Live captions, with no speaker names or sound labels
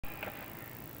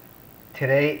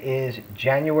Today is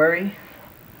January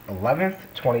 11th,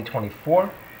 2024,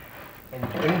 and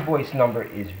the invoice number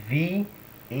is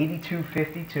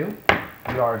V8252.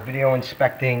 We are video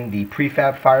inspecting the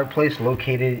prefab fireplace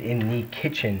located in the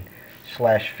kitchen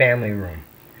 / family room.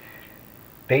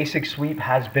 Basic sweep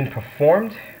has been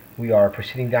performed. We are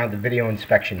proceeding down to video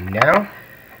inspection now.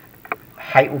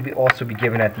 Height will also be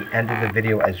given at the end of the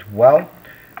video as well.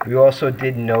 We also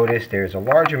did notice there's a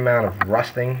large amount of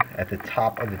rusting at the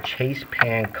top of the chase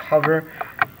pan cover,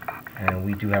 and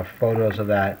we do have photos of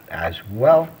that as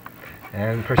well.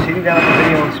 And proceeding down to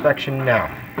video inspection now.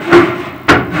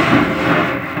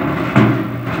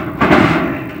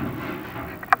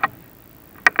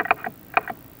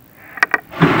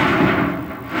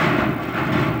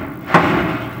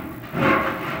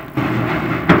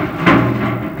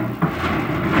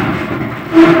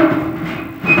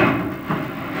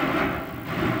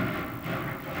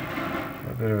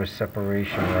 A bit of a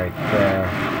separation right there.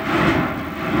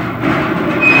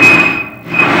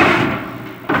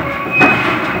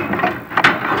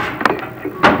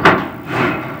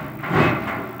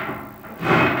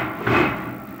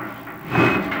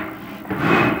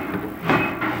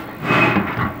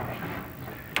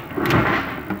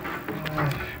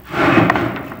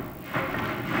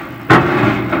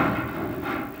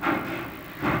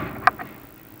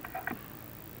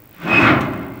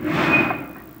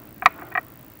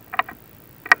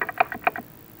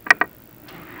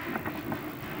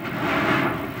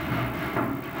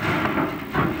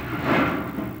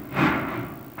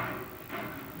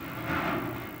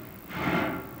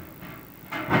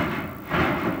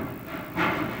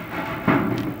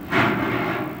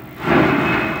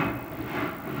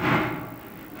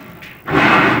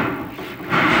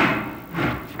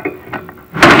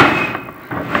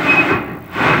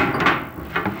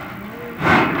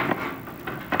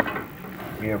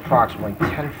 We are approximately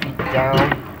 10 feet down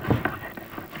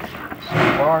so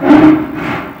far.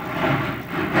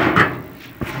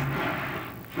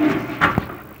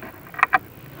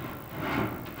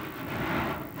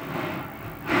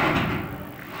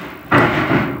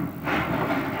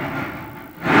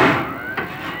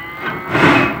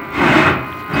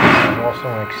 There's also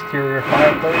an exterior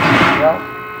fireplace as well.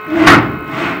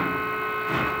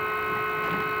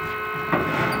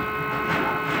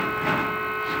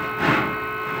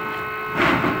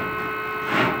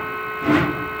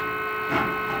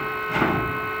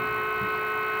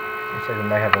 Looks like we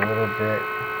might have a little bit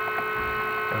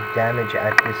of damage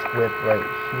at this lip right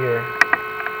here.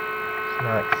 It's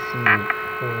not seated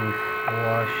fully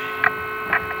flush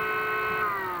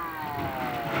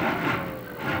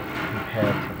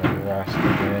compared to the rest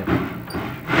of it.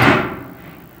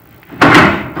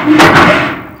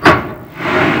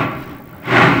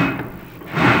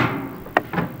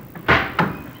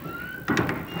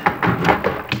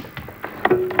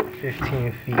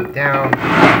 "15 feet down."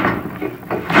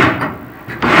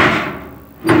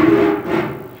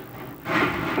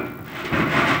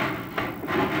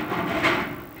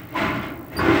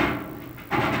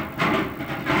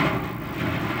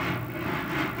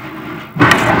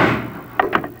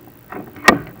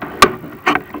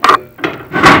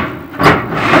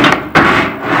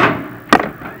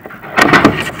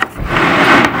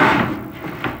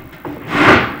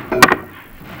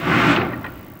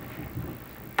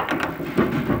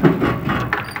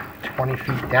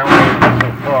 Feet down so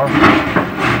far.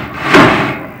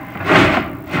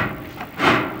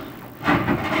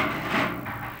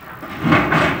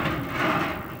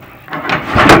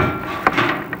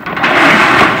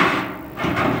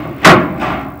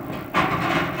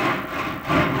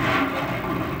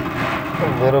 A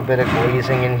little bit of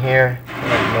glazing in here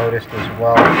that I've noticed as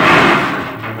well. We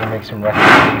will make some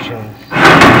recommendations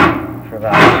for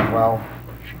that as well.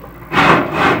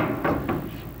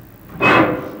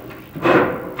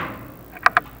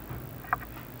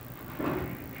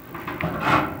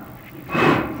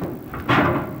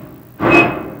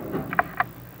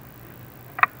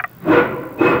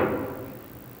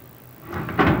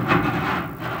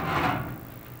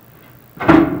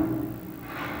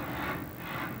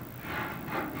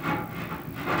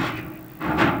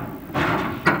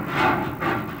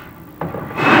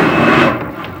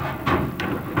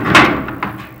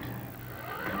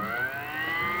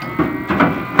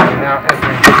 Now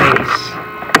entering the base.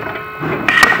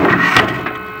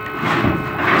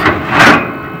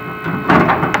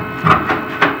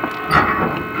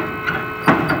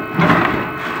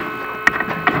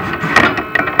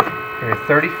 You're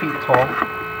 30 feet tall.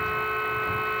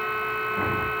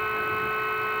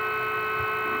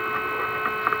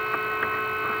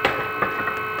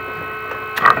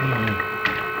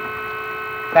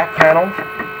 The back panel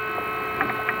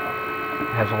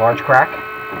has a large crack.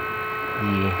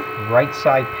 The right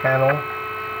side panel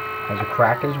has a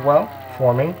crack as well,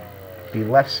 forming. The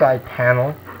left side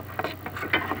panel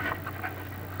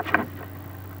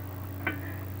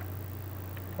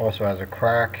also has a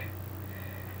crack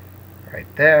right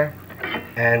there,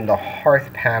 and the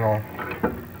hearth panel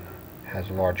has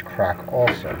a large crack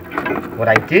also. What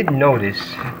I did notice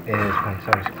is, once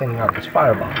I was cleaning out this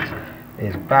firebox,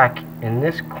 is back in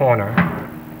this corner,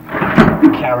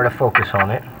 camera to focus on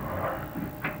it,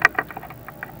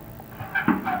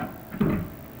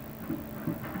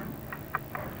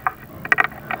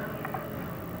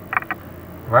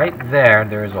 right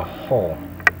there is a hole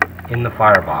in the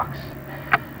firebox.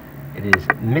 It is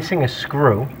missing a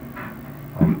screw.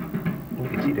 You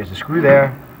can see there's a screw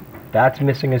there. That's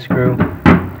missing a screw.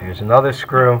 There's another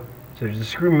screw. So there's a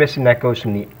screw missing that goes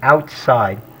from the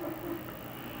outside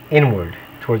inward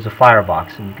towards the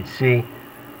firebox. And you can see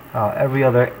every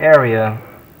other area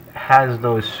has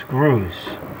those screws.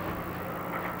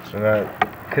 So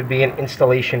that could be an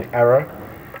installation error.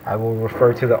 I will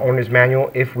refer to the owner's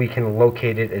manual if we can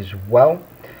locate it as well.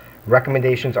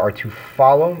 Recommendations are to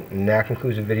follow, and that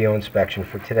concludes the video inspection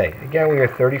for today. Again, we are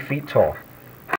 30 feet tall.